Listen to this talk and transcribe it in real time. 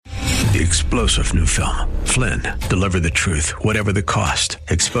The explosive new film, Flynn, deliver the truth, whatever the cost,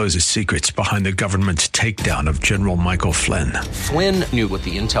 exposes secrets behind the government's takedown of General Michael Flynn. Flynn knew what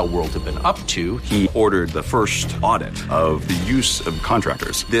the intel world had been up to. He ordered the first audit of the use of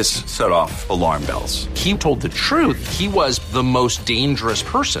contractors. This set off alarm bells. He told the truth. He was the most dangerous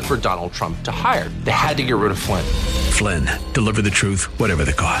person for Donald Trump to hire. They had to get rid of Flynn. Flynn, deliver the truth, whatever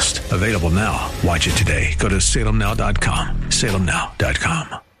the cost. Available now. Watch it today. Go to salemnow.com.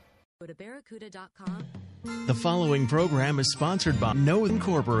 salemnow.com. Go to barracuda.com. The following program is sponsored by Know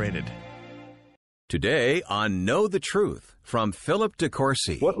Incorporated. Today on Know the Truth from Philip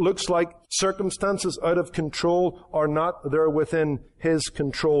DeCourcy. What looks like circumstances out of control are not. They're within His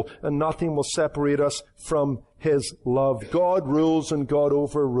control, and nothing will separate us from His love. God rules and God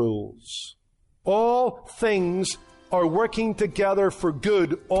overrules. All things are working together for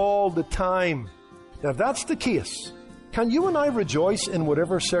good all the time. Now, if that's the case, can you and I rejoice in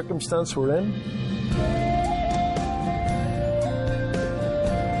whatever circumstance we're in?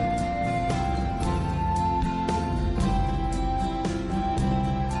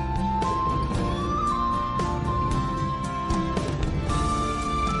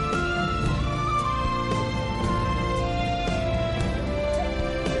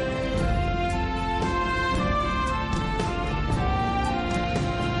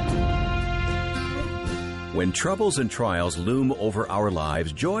 When troubles and trials loom over our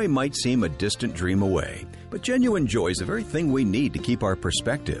lives, joy might seem a distant dream away. But genuine joy is the very thing we need to keep our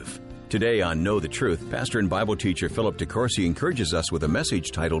perspective. Today on Know the Truth, pastor and Bible teacher Philip DeCourcy encourages us with a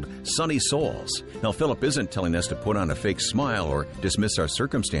message titled Sunny Souls. Now, Philip isn't telling us to put on a fake smile or dismiss our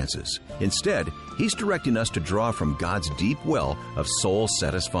circumstances. Instead, he's directing us to draw from God's deep well of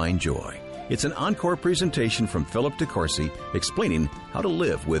soul-satisfying joy. It's an encore presentation from Philip DeCourcy explaining how to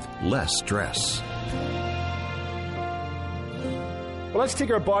live with less stress. Well, let's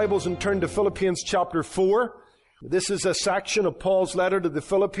take our Bibles and turn to Philippians chapter 4. This is a section of Paul's letter to the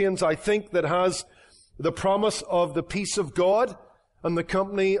Philippians, I think, that has the promise of the peace of God and the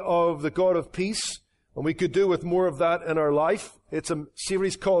company of the God of peace. And we could do with more of that in our life. It's a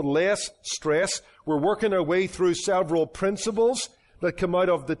series called Less Stress. We're working our way through several principles that come out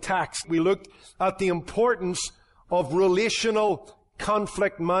of the text. We looked at the importance of relational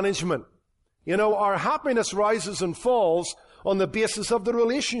conflict management. You know, our happiness rises and falls on the basis of the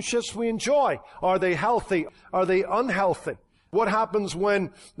relationships we enjoy. Are they healthy? Are they unhealthy? What happens when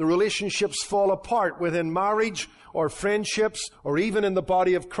the relationships fall apart within marriage or friendships or even in the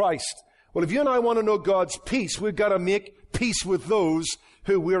body of Christ? Well, if you and I want to know God's peace, we've got to make peace with those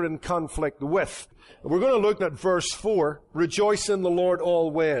who we're in conflict with. We're going to look at verse 4. Rejoice in the Lord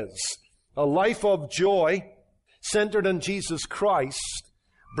always. A life of joy centered in Jesus Christ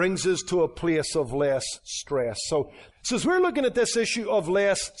brings us to a place of less stress. So as we're looking at this issue of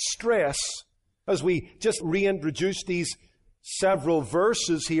less stress, as we just reintroduce these several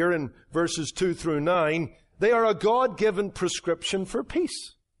verses here in verses 2 through 9, they are a God-given prescription for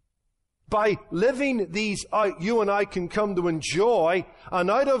peace. By living these out, you and I can come to enjoy an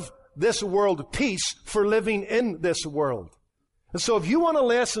out of this world peace for living in this world. And so if you want to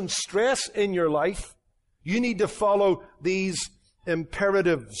lessen stress in your life, you need to follow these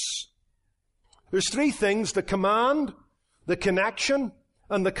imperatives. There's three things: the command, the connection,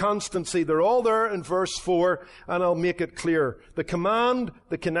 and the constancy. They're all there in verse 4, and I'll make it clear. The command,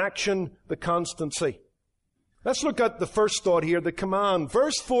 the connection, the constancy. Let's look at the first thought here, the command.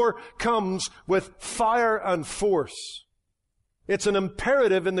 Verse 4 comes with fire and force. It's an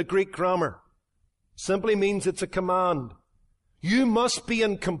imperative in the Greek grammar. Simply means it's a command. You must be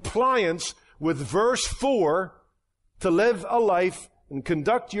in compliance with verse 4 to live a life and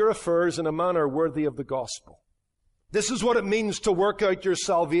conduct your affairs in a manner worthy of the gospel. This is what it means to work out your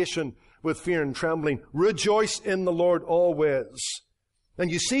salvation with fear and trembling. Rejoice in the Lord always.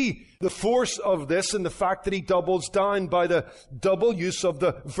 And you see the force of this in the fact that he doubles down by the double use of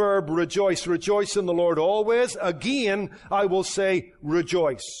the verb rejoice. Rejoice in the Lord always. Again, I will say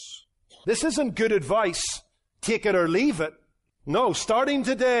rejoice. This isn't good advice. Take it or leave it. No, starting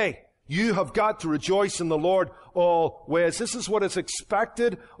today, you have got to rejoice in the Lord always. This is what is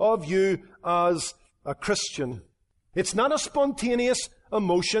expected of you as a Christian. It's not a spontaneous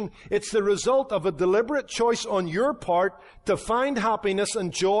emotion. It's the result of a deliberate choice on your part to find happiness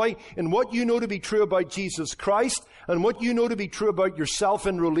and joy in what you know to be true about Jesus Christ and what you know to be true about yourself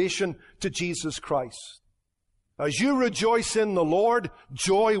in relation to Jesus Christ. As you rejoice in the Lord,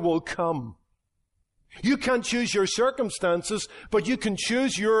 joy will come. You can't choose your circumstances, but you can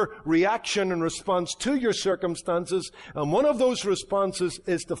choose your reaction and response to your circumstances. And one of those responses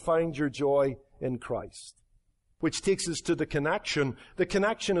is to find your joy in Christ. which takes us to the connection. The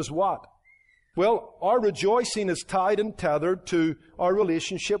connection is what? Well, our rejoicing is tied and tethered to our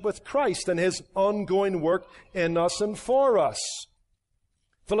relationship with Christ and His ongoing work in us and for us.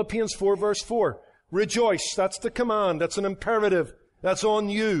 Philippians 4 verse 4. Rejoice. That's the command. That's an imperative. That's on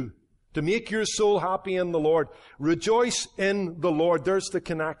you to make your soul happy in the Lord. Rejoice in the Lord. There's the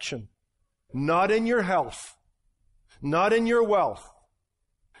connection. Not in your health. Not in your wealth.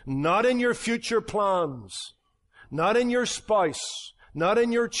 Not in your future plans. Not in your spouse. Not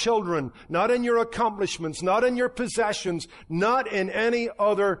in your children. Not in your accomplishments. Not in your possessions. Not in any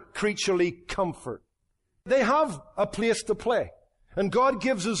other creaturely comfort. They have a place to play. And God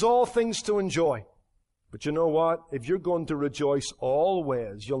gives us all things to enjoy. But you know what? If you're going to rejoice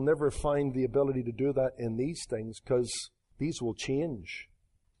always, you'll never find the ability to do that in these things, because these will change.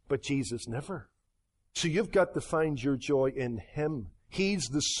 But Jesus never. So you've got to find your joy in Him. He's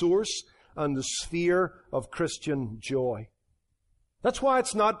the source and the sphere of Christian joy. That's why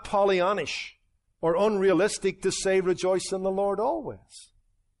it's not Pollyannish or unrealistic to say rejoice in the Lord always.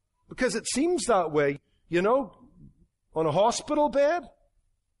 Because it seems that way, you know, on a hospital bed,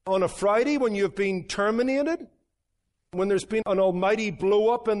 on a Friday when you've been terminated, when there's been an almighty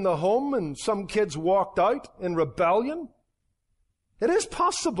blow-up in the home and some kids walked out in rebellion. It is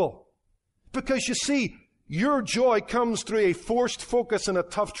possible. Because you see, your joy comes through a forced focus and a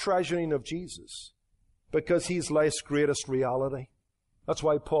tough treasuring of Jesus. Because He's life's greatest reality. That's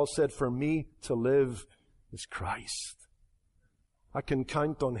why Paul said, for me to live is Christ. I can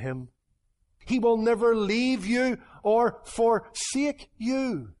count on Him. He will never leave you or forsake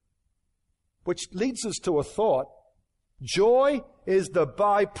you. Which leads us to a thought. Joy is the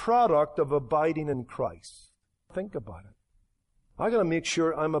byproduct of abiding in Christ. Think about it. I got to make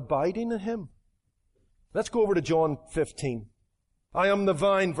sure I'm abiding in Him. Let's go over to John 15. I am the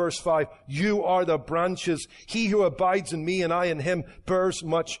vine, verse 5. You are the branches. He who abides in me and I in him bears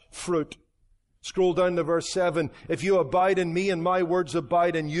much fruit. Scroll down to verse 7. If you abide in me and my words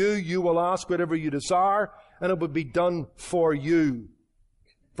abide in you, you will ask whatever you desire, and it will be done for you.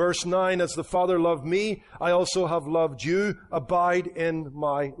 Verse 9, as the Father loved me, I also have loved you. Abide in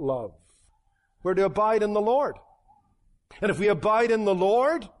my love. We're to abide in the Lord. And if we abide in the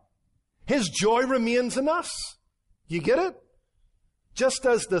Lord, His joy remains in us. You get it? Just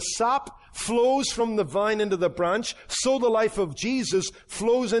as the sap flows from the vine into the branch, so the life of Jesus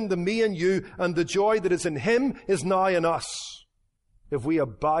flows into me and you, and the joy that is in Him is now in us. If we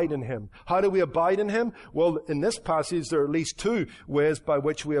abide in Him. How do we abide in Him? Well, in this passage, there are at least two ways by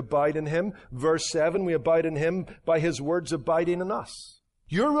which we abide in Him. Verse 7, we abide in Him by His words abiding in us.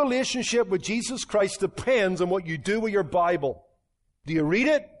 Your relationship with Jesus Christ depends on what you do with your Bible. Do you read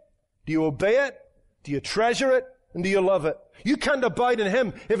it? Do you obey it? Do you treasure it? And do you love it? You can't abide in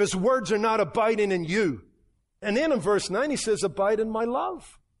Him if His words are not abiding in you. And then in verse 9 He says, abide in my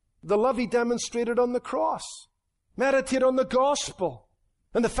love. The love He demonstrated on the cross. Meditate on the gospel.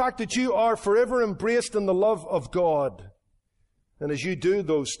 And the fact that you are forever embraced in the love of God. And as you do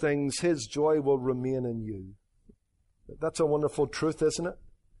those things, His joy will remain in you. That's a wonderful truth, isn't it?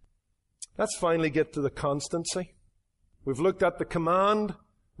 Let's finally get to the constancy. We've looked at the command.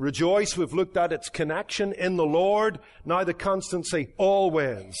 Rejoice. We've looked at its connection in the Lord. Now the constancy,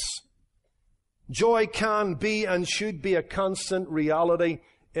 always. Joy can be and should be a constant reality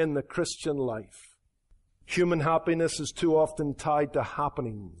in the Christian life. Human happiness is too often tied to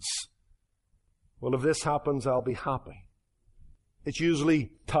happenings. Well, if this happens, I'll be happy. It's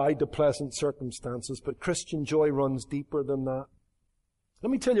usually tied to pleasant circumstances, but Christian joy runs deeper than that.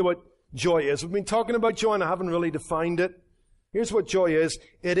 Let me tell you what joy is. We've been talking about joy and I haven't really defined it. Here's what joy is.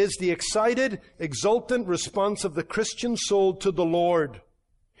 It is the excited, exultant response of the Christian soul to the Lord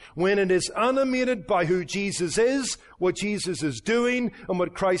when it is animated by who Jesus is, what Jesus is doing, and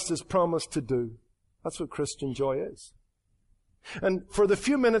what Christ has promised to do. That's what Christian joy is. And for the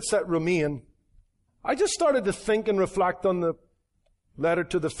few minutes that remain, I just started to think and reflect on the letter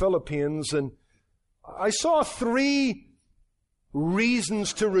to the Philippians, and I saw three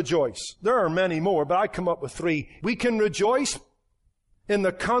reasons to rejoice. There are many more, but I come up with three. We can rejoice in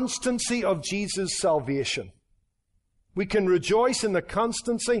the constancy of Jesus' salvation. We can rejoice in the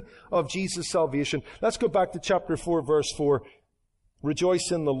constancy of Jesus' salvation. Let's go back to chapter 4, verse 4.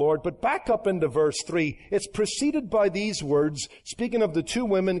 Rejoice in the Lord. But back up into verse 3. It's preceded by these words, speaking of the two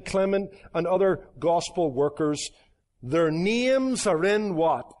women, Clement and other gospel workers. Their names are in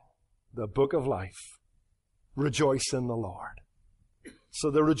what? The book of life. Rejoice in the Lord.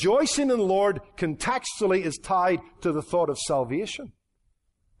 So the rejoicing in the Lord contextually is tied to the thought of salvation.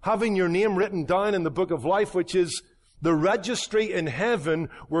 Having your name written down in the book of life, which is The registry in heaven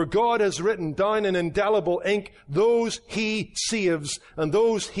where God has written down in indelible ink those He saves and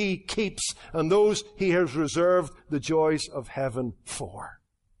those He keeps and those He has reserved the joys of heaven for.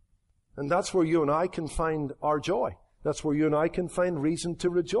 And that's where you and I can find our joy. That's where you and I can find reason to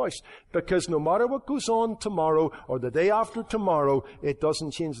rejoice. Because no matter what goes on tomorrow or the day after tomorrow, it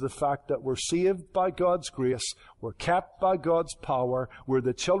doesn't change the fact that we're saved by God's grace, we're kept by God's power, we're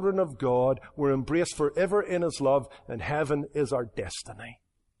the children of God, we're embraced forever in His love, and heaven is our destiny.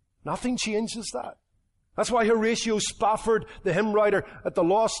 Nothing changes that. That's why Horatio Spafford, the hymn writer, at the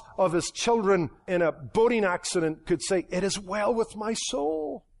loss of his children in a boating accident, could say, "It is well with my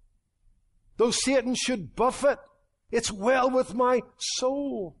soul. Though Satan should buffet, it's well with my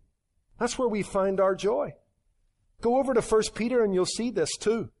soul." That's where we find our joy. Go over to 1 Peter and you'll see this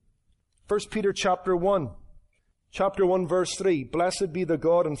too. 1 Peter chapter 1. Chapter 1 verse 3. "Blessed be the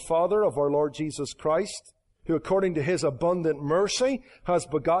God and Father of our Lord Jesus Christ, who according to His abundant mercy has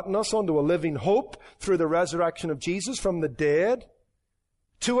begotten us unto a living hope through the resurrection of Jesus from the dead,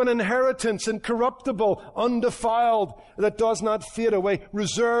 to an inheritance incorruptible, undefiled, that does not fade away,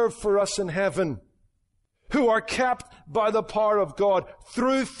 reserved for us in heaven, who are kept by the power of God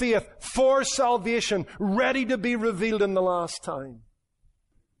through faith for salvation, ready to be revealed in the last time."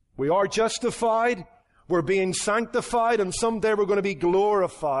 We are justified, we're being sanctified, and someday we're going to be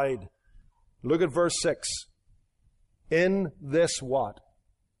glorified. Look at verse 6. "In this what?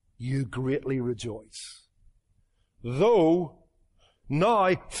 You greatly rejoice. Though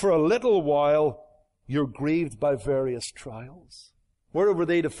now for a little while you're grieved by various trials." Where were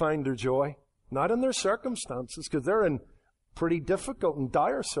they to find their joy? Not in their circumstances, because they're in pretty difficult and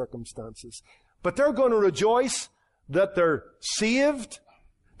dire circumstances. But they're going to rejoice that they're saved.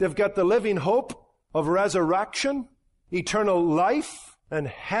 They've got the living hope of resurrection, eternal life, and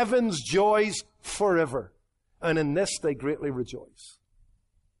heaven's joys forever. And in this they greatly rejoice.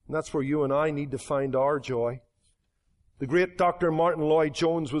 And that's where you and I need to find our joy. The great Dr. Martin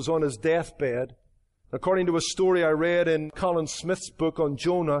Lloyd-Jones was on his deathbed. According to a story I read in Colin Smith's book on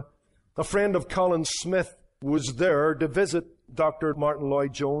Jonah, a friend of Colin Smith was there to visit Dr. Martin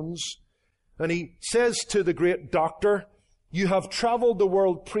Lloyd-Jones. And he says to the great doctor, "You have traveled the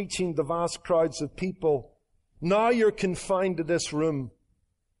world preaching to vast crowds of people. Now you're confined to this room.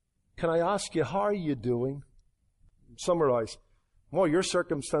 Can I ask you, how are you doing?" Summarize. Well, your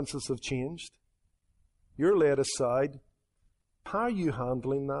circumstances have changed. You're laid aside. How are you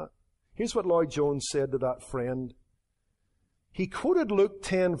handling that? Here's what Lloyd-Jones said to that friend. He quoted Luke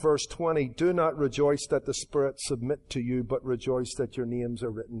 10 verse 20, "Do not rejoice that the spirits submit to you, but rejoice that your names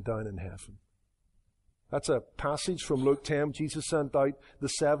are written down in heaven." That's a passage from Luke 10. Jesus sent out the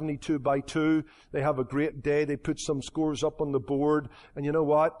 72 by 2. They have a great day. They put some scores up on the board. And you know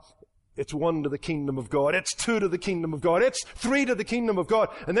what? It's 1 to the kingdom of God. It's 2 to the kingdom of God. It's 3 to the kingdom of God.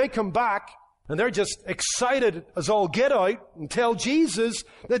 And they come back and they're just excited as all get out and tell Jesus,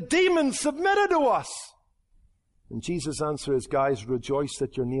 "The demons submitted to us." And Jesus' answer is, "Guys, rejoice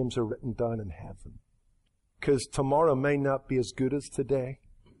that your names are written down in heaven." Because tomorrow may not be as good as today.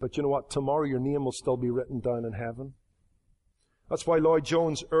 But you know what? Tomorrow your name will still be written down in heaven. That's why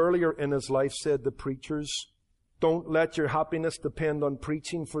Lloyd-Jones earlier in his life said to preachers, "Don't let your happiness depend on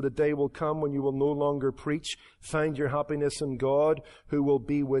preaching, for the day will come when you will no longer preach. Find your happiness in God, who will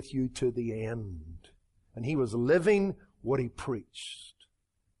be with you to the end." And he was living what he preached.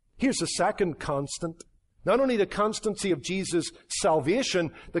 Here's the second constant. Not only the constancy of Jesus'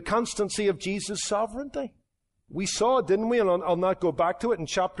 salvation, the constancy of Jesus' sovereignty. We saw it, didn't we? And I'll not go back to it. In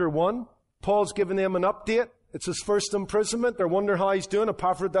chapter 1, Paul's giving them an update. It's his first imprisonment. They're wondering how he's doing.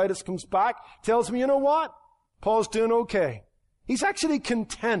 Epaphroditus comes back, tells me, you know what? Paul's doing okay. He's actually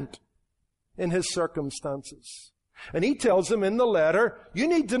content in his circumstances. And he tells them in the letter, you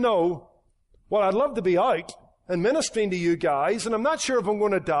need to know, well, I'd love to be out and ministering to you guys, and I'm not sure if I'm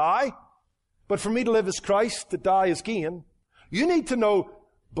going to die, but for me to live is Christ, to die is gain. You need to know,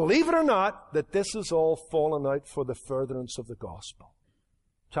 believe it or not, that this is all fallen out for the furtherance of the gospel.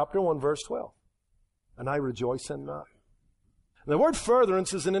 Chapter 1, verse 12. And I rejoice in that. The word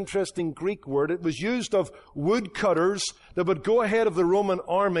furtherance is an interesting Greek word. It was used of woodcutters that would go ahead of the Roman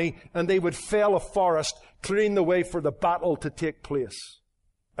army and they would fell a forest, clearing the way for the battle to take place.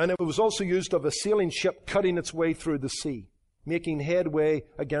 And it was also used of a sailing ship cutting its way through the sea, making headway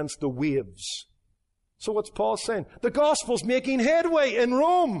against the waves. So what's Paul saying? The gospel's making headway in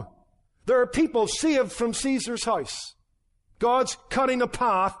Rome. There are people saved from Caesar's house. God's cutting a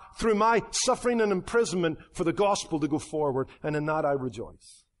path through my suffering and imprisonment for the gospel to go forward. And in that I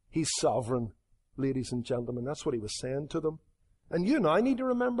rejoice. He's sovereign, ladies and gentlemen. That's what he was saying to them. And you and I need to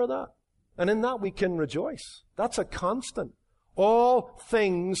remember that. And in that we can rejoice. That's a constant. All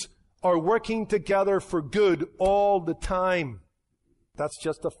things are working together for good all the time. That's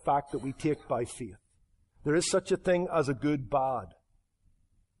just a fact that we take by faith. There is such a thing as a good bad.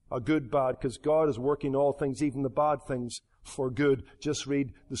 A good bad, because God is working all things, even the bad things, for good. Just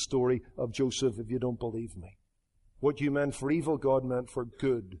read the story of Joseph if you don't believe me. What you meant for evil, God meant for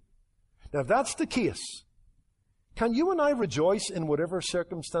good. Now, if that's the case, can you and I rejoice in whatever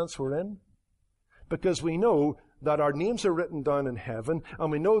circumstance we're in? Because we know that our names are written down in heaven,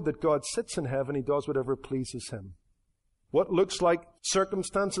 and we know that God sits in heaven. He does whatever pleases Him. What looks like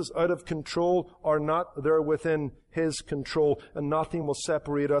circumstances out of control are not. They're within His control, and nothing will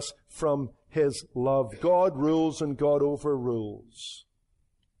separate us from His love. God rules and God overrules.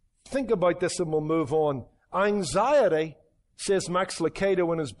 Think about this and we'll move on. Anxiety, says Max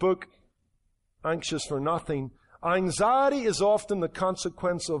Lucado in his book, Anxious for Nothing, anxiety is often the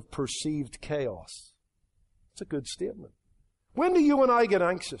consequence of perceived chaos. It's a good statement. When do you and I get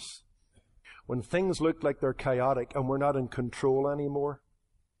anxious? When things look like they're chaotic and we're not in control anymore.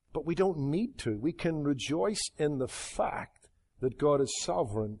 But we don't need to. We can rejoice in the fact that God is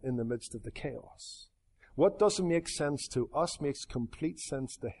sovereign in the midst of the chaos. What doesn't make sense to us makes complete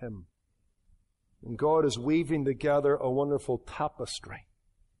sense to Him. And God is weaving together a wonderful tapestry.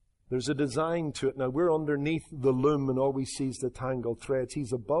 There's a design to it. Now, we're underneath the loom and all we see is the tangled threads.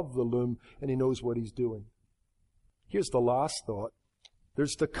 He's above the loom and He knows what He's doing. Here's the last thought.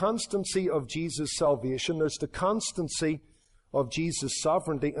 There's the constancy of Jesus' salvation. There's the constancy of Jesus'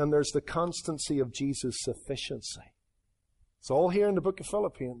 sovereignty. And there's the constancy of Jesus' sufficiency. It's all here in the book of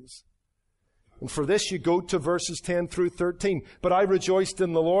Philippians. And for this you go to verses 10 through 13. But I rejoiced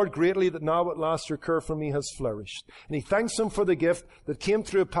in the Lord greatly that now at last your care for me has flourished. And he thanks Him for the gift that came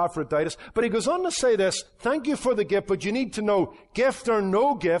through Epaphroditus. But he goes on to say this, thank you for the gift, but you need to know, gift or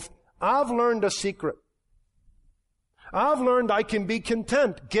no gift, I've learned a secret. I've learned I can be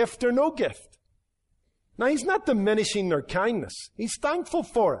content, gift or no gift. Now, he's not diminishing their kindness. He's thankful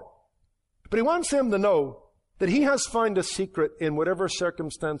for it. But he wants them to know that he has found a secret in whatever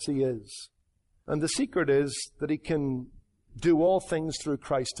circumstance he is. And the secret is that he can do all things through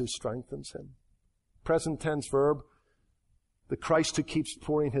Christ who strengthens him. Present tense verb, the Christ who keeps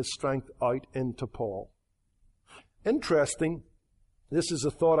pouring His strength out into Paul. Interesting. This is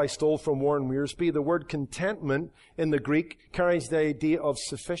a thought I stole from Warren Wiersbe. The word contentment in the Greek carries the idea of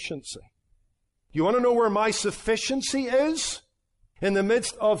sufficiency. You want to know where my sufficiency is? In the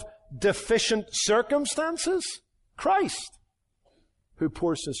midst of deficient circumstances? Christ, who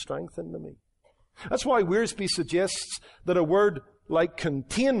pours His strength into me. That's why Wiersbe suggests that a word like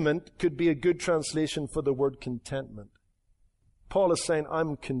containment could be a good translation for the word contentment. Paul is saying,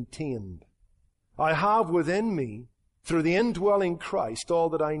 I'm contained. I have within me, through the indwelling Christ, all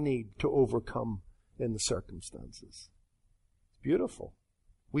that I need to overcome in the circumstances. It's beautiful.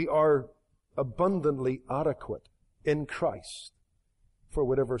 We are abundantly adequate in Christ for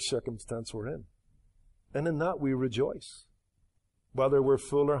whatever circumstance we're in. And in that we rejoice, whether we're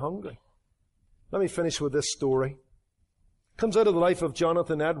full or hungry. Let me finish with this story. It comes out of the life of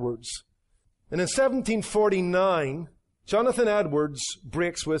Jonathan Edwards. And in 1749, Jonathan Edwards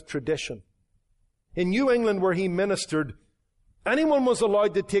breaks with tradition. In New England, where he ministered, anyone was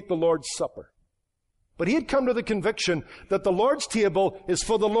allowed to take the Lord's Supper. But he had come to the conviction that the Lord's table is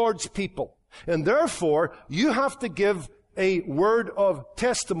for the Lord's people. And therefore, you have to give a word of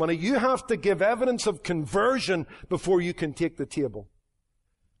testimony. You have to give evidence of conversion before you can take the table.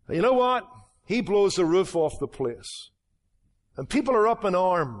 You know what? He blows the roof off the place. And people are up in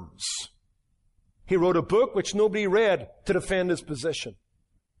arms. He wrote a book which nobody read to defend his position.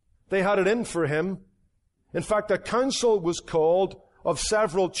 They had it in for him. In fact, a council was called of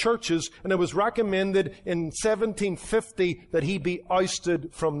several churches, and it was recommended in 1750 that he be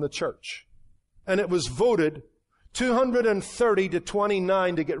ousted from the church. And it was voted 230 to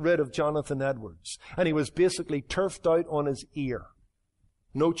 29 to get rid of Jonathan Edwards. And he was basically turfed out on his ear.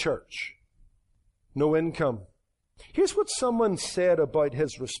 No church. No income. Here's what someone said about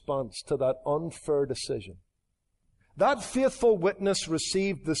his response to that unfair decision. That faithful witness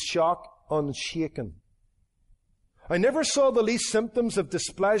received the shock unshaken. I never saw the least symptoms of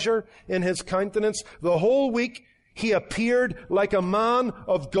displeasure in his countenance. The whole week he appeared like a man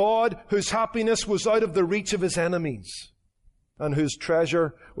of God whose happiness was out of the reach of his enemies and whose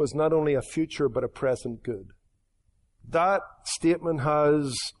treasure was not only a future but a present good. That statement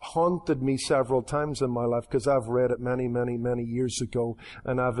has haunted me several times in my life because I've read it many, many, many years ago,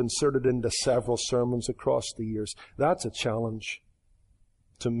 and I've inserted into several sermons across the years. That's a challenge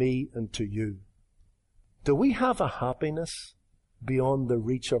to me and to you. Do we have a happiness beyond the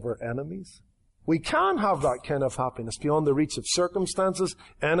reach of our enemies. We can have that kind of happiness beyond the reach of circumstances,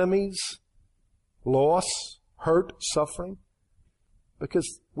 enemies, loss, hurt, suffering,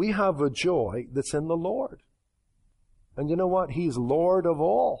 because we have a joy that's in the Lord. And you know what? He's Lord of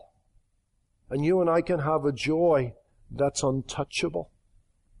all. And you and I can have a joy that's untouchable,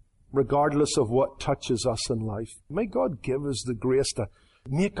 regardless of what touches us in life. May God give us the grace to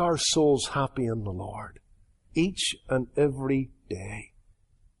make our souls happy in the Lord each and every day.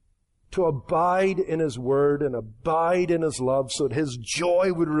 To abide in His Word and abide in His love so that His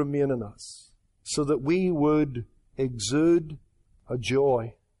joy would remain in us, so that we would exude a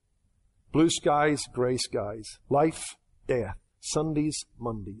joy. Blue skies, gray skies, life, death, Sundays,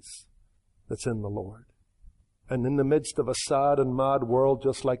 Mondays, that's in the Lord. And in the midst of a sad and mad world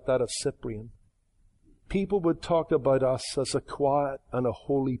just like that of Cyprian, people would talk about us as a quiet and a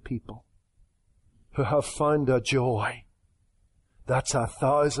holy people who have found a joy that's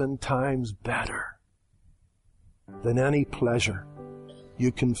 1,000 times better than any pleasure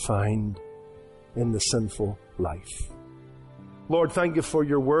you can find in the sinful life. Lord, thank you for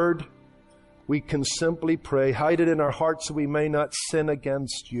your word. We can simply pray, hide it in our hearts so we may not sin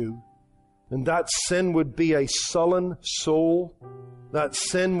against you. And that sin would be a sullen soul. That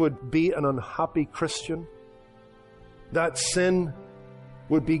sin would be an unhappy Christian. That sin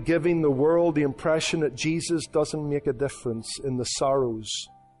would be giving the world the impression that Jesus doesn't make a difference in the sorrows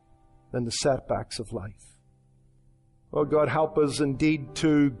and the setbacks of life. Oh God, help us indeed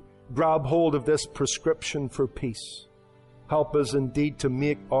to grab hold of this prescription for peace. Help us indeed to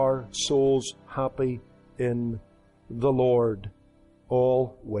make our souls happy in the Lord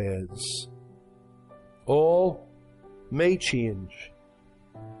always. All may change,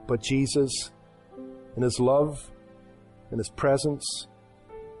 but Jesus, in His love, in His presence,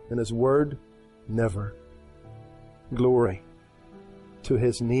 in His Word, never. Glory to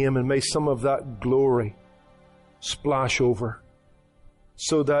His name, and may some of that glory splash over,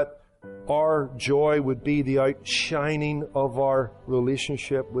 so that our joy would be the outshining of our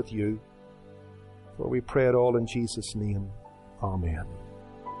relationship with you. For we pray it all in Jesus' name. Amen.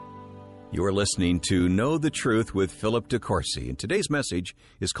 You're listening to Know the Truth with Philip DeCourcy, and today's message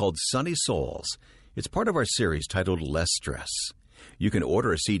is called Sunny Souls. It's part of our series titled Less Stress. You can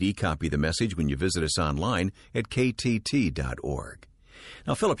order a CD copy of the message when you visit us online at ktt.org.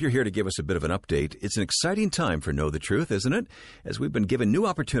 Now, Philip, you're here to give us a bit of an update. It's an exciting time for Know the Truth, isn't it? As we've been given new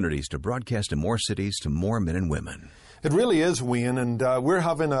opportunities to broadcast in more cities to more men and women. It really is, Wayne, and we're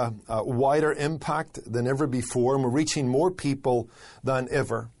having a wider impact than ever before, and we're reaching more people than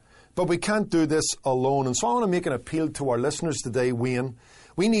ever. But we can't do this alone, and so I want to make an appeal to our listeners today, Wayne.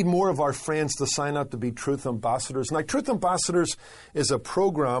 We need more of our friends to sign up to be Truth Ambassadors. Now, Truth Ambassadors is a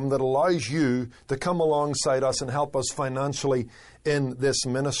program that allows you to come alongside us and help us financially in this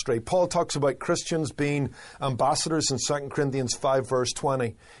ministry. Paul talks about Christians being ambassadors in 2 Corinthians 5, verse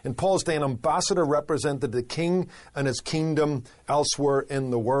 20. In Paul's day, an ambassador represented the king and his kingdom elsewhere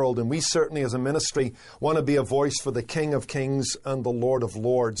in the world. And we certainly, as a ministry, want to be a voice for the King of Kings and the Lord of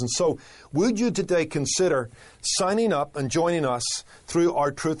Lords. And so, would you today consider signing up and joining us through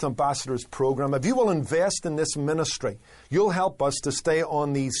our Truth Ambassadors program? If you will invest in this ministry, you'll help us to stay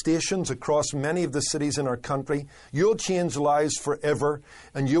on these stations across many of the cities in our country. You'll change lives forever,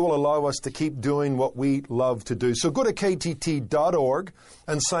 and you will allow us to keep doing what we love to do. So go to ktt.org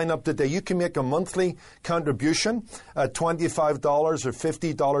and sign up today. You can make a monthly contribution at $25 or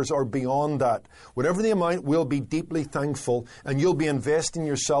 $50 or beyond that. Whatever the amount, we'll be deeply thankful, and you'll be investing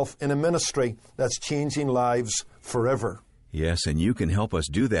yourself in a ministry that's changing lives forever. Yes, and you can help us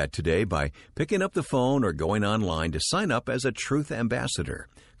do that today by picking up the phone or going online to sign up as a Truth Ambassador.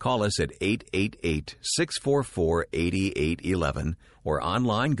 Call us at 888-644-8811 or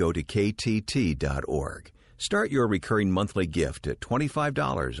online go to ktt.org. Start your recurring monthly gift at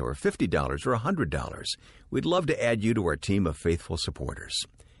 $25 or $50 or $100. We'd love to add you to our team of faithful supporters.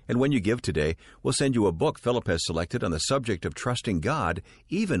 And when you give today, we'll send you a book Philip has selected on the subject of trusting God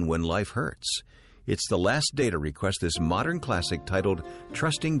even when life hurts. It's the last day to request this modern classic titled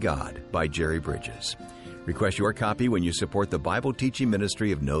Trusting God by Jerry Bridges. Request your copy when you support the Bible teaching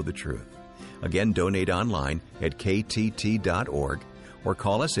ministry of Know the Truth. Again, donate online at ktt.org or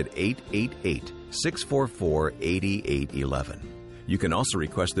call us at 888-644-8811. You can also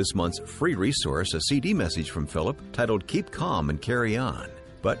request this month's free resource, a CD message from Philip titled Keep Calm and Carry On.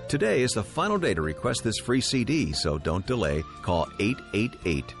 But today is the final day to request this free CD, so don't delay. Call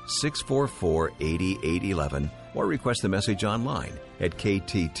 888-644-8811 or request the message online at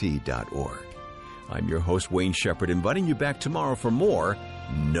ktt.org. I'm your host, Wayne Shepherd, inviting you back tomorrow for more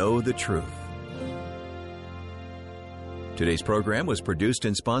Know the Truth. Today's program was produced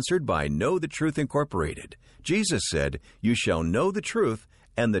and sponsored by Know the Truth Incorporated. Jesus said, "You shall know the truth,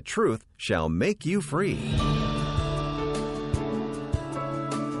 and the truth shall make you free."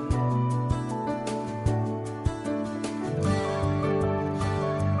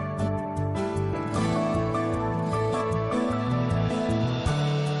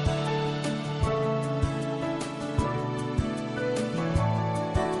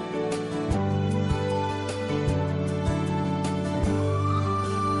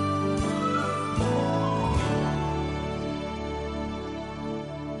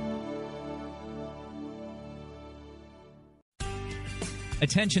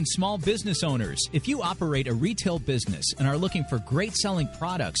 Attention small business owners. If you operate a retail business and are looking for great selling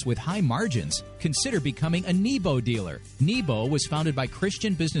products with high margins, consider becoming a Nebo dealer. Nebo was founded by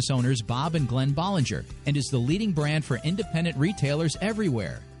Christian business owners Bob and Glenn Bollinger and is the leading brand for independent retailers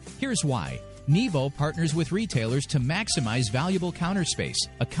everywhere. Here's why. Nebo partners with retailers to maximize valuable counter space,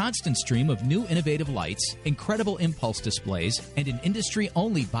 a constant stream of new innovative lights, incredible impulse displays, and an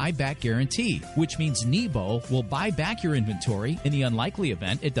industry-only buyback guarantee, which means Nebo will buy back your inventory in the unlikely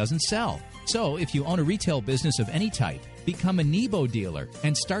event it doesn't sell. So if you own a retail business of any type, become a Nebo dealer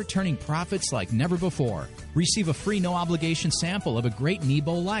and start turning profits like never before. Receive a free no-obligation sample of a great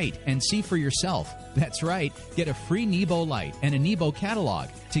Nebo light and see for yourself. That's right, get a free Nebo light and a Nebo catalog.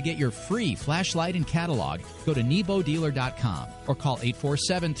 To get your free flashlight and catalog, go to NeboDealer.com or call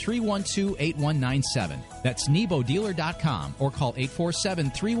 847-312-8197. That's NeboDealer.com or call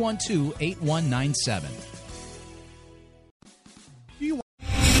 847-312-8197.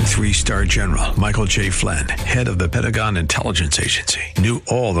 3-star General Michael J. Flynn, head of the Pentagon Intelligence Agency, knew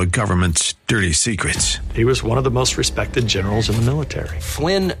all the government's dirty secrets. He was one of the most respected generals in the military.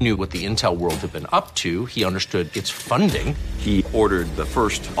 Flynn knew what the intel world had been up to. He understood its funding. He ordered the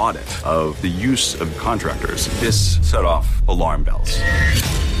first audit of the use of contractors. This set off alarm bells.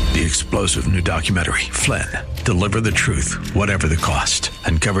 The explosive new documentary, Flynn, Deliver the Truth, Whatever the Cost,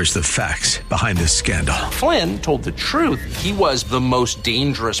 uncovers the facts behind this scandal. Flynn told the truth. He was the most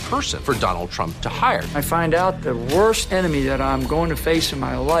dangerous person for Donald Trump to hire. I find out the worst enemy that I'm going to face in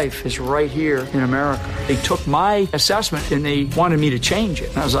my life is right here in America. They took my assessment and they wanted me to change it.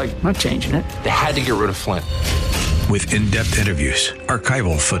 And I was like, I'm not changing it. They had to get rid of Flynn. With in-depth interviews,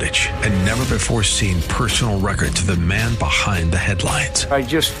 archival footage, and never-before-seen personal records of the man behind the headlines. I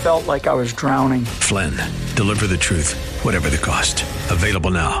just felt like I was drowning. Flynn, Deliver the Truth, Whatever the Cost.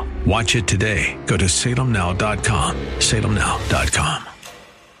 Available now. Watch it today. Go to salemnow.com. salemnow.com.